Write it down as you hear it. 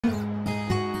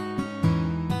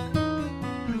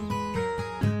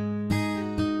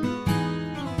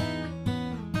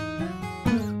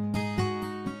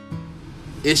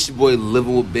It's your boy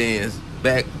Living with Bands,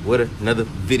 back with another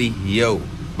video.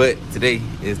 But today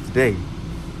is the day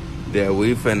that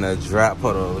we finna drop.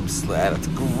 Hold on, let me slide out the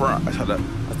garage. Hold up.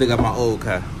 I still got my old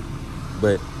car,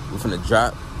 but we finna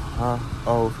drop.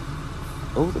 Oh,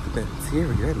 look at that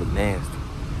interior. That look nasty.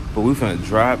 But we finna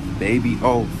drop baby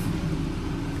off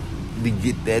to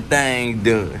get that thing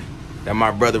done. That my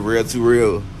brother Real Too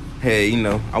Real. Hey, you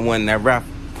know, I won that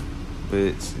raffle.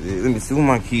 But let me see with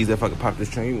my keys if I can pop this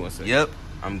train. You want to say? Yep,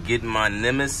 I'm getting my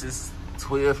Nemesis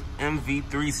 12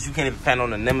 MV3. So you can't even find it on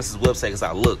the Nemesis website because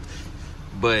I looked.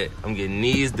 But I'm getting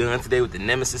these done today with the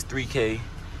Nemesis 3K.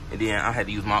 And then I had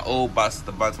to use my old box.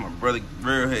 The box my brother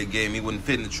Real had gave me wouldn't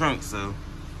fit in the trunk. So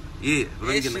yeah,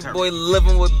 it's your boy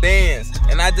Living with Bands,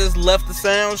 and I just left the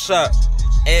sound shop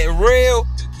at Real.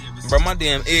 Bro, my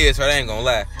damn ears hurt, I ain't gonna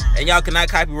lie. And y'all cannot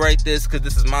copyright this because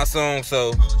this is my song,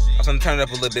 so I'm gonna turn it up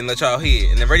a little bit and let y'all hear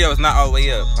it. And the radio is not all the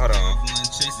way up. Hold on.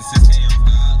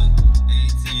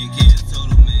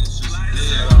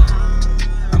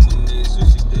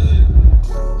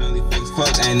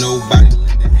 Fuck, ain't nobody.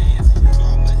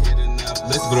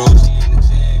 Let's go.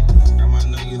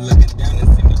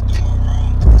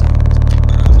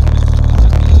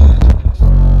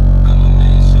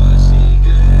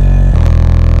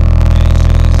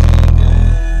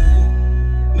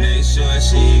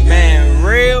 Man,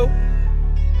 Real,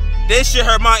 this shit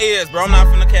hurt my ears, bro. I'm not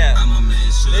finna cap.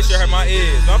 This shit hurt my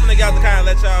ears. So I'm finna get out the car and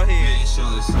let y'all hear.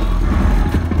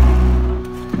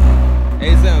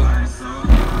 Hey, so,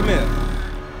 come here.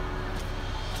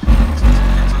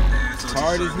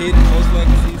 Hard as hitting, most like a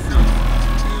CC.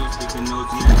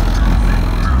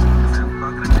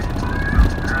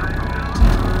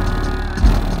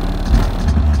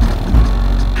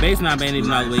 Bass not been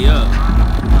even all the way up.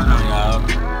 Y'all.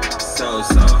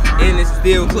 And it's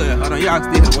still clear. Hold on, y'all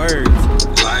can still hear the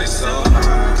words. Life so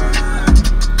hard.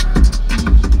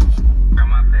 Got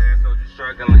my parents, so just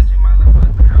struggling. She might live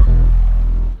with the house.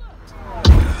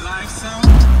 Life so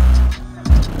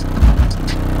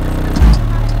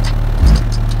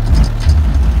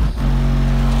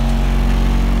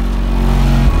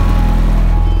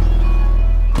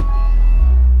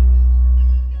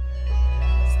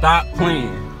Stop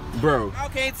playing. Bro, y'all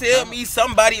can't tell me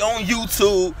somebody on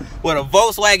YouTube with a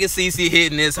Volkswagen CC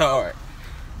hitting this hard.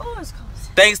 Oh, it's close.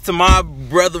 Thanks to my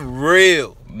brother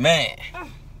Real, man.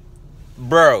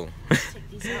 Bro. Take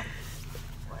these out.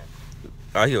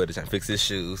 Oh, he was trying to fix his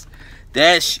shoes.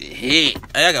 That shit hit.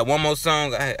 I got one more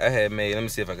song I had made. Let me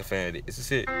see if I can find it. Is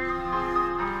this it?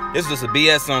 This was just a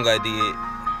BS song I did.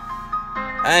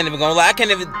 I ain't even gonna lie. I can't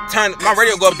even turn my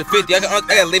radio go up to 50. I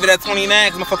gotta leave it at 29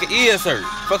 because my fucking ears hurt.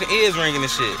 Fucking ears ringing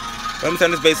and shit. Let me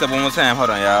turn this bass up one more time. Hold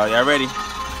on, y'all. Y'all ready?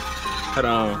 Hold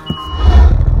on.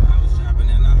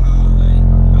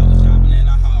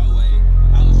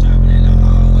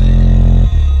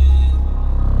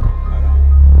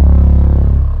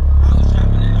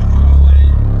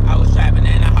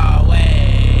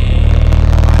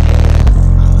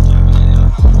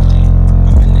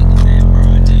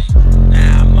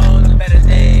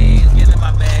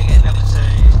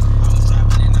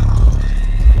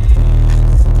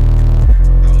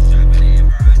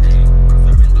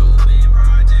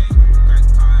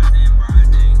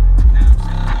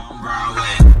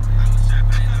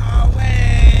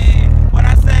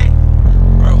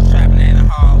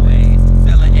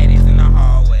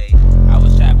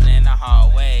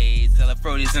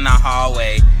 In the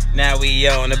hallway, now we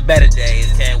on the better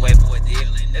days. Can't wait for it to hit.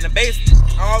 And the bass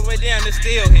all the way down, it's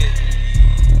still hit.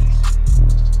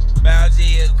 Bow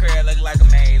G is career look like a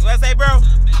maze. What I say, bro?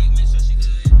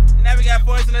 Now we got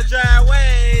points in the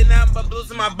driveway. Nothing but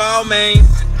blues in my ball, man.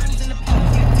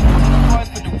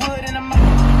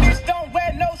 Bitch, don't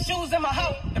wear no shoes in my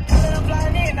house. The person I'm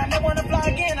flying in, I never wanna fly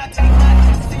again. I take my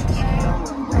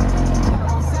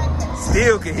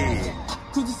Still can hit.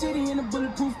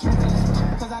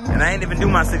 And I ain't even do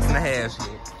my 6.5 shit.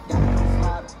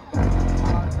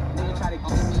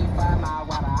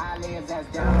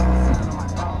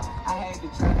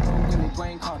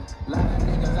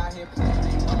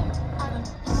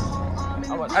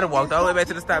 I done walked all the way back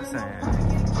to the stop sign.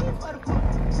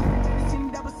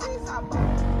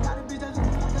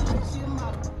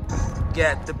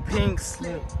 Got the pink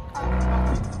slip.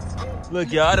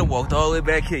 Look, y'all, I done walked all the way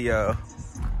back here, y'all.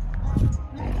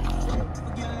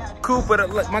 Cooper,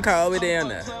 look, my car all the way down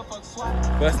there.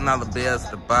 Busting all the bells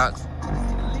to the box.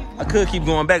 I could keep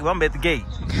going back, but I'm at the gate.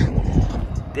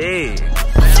 Dead.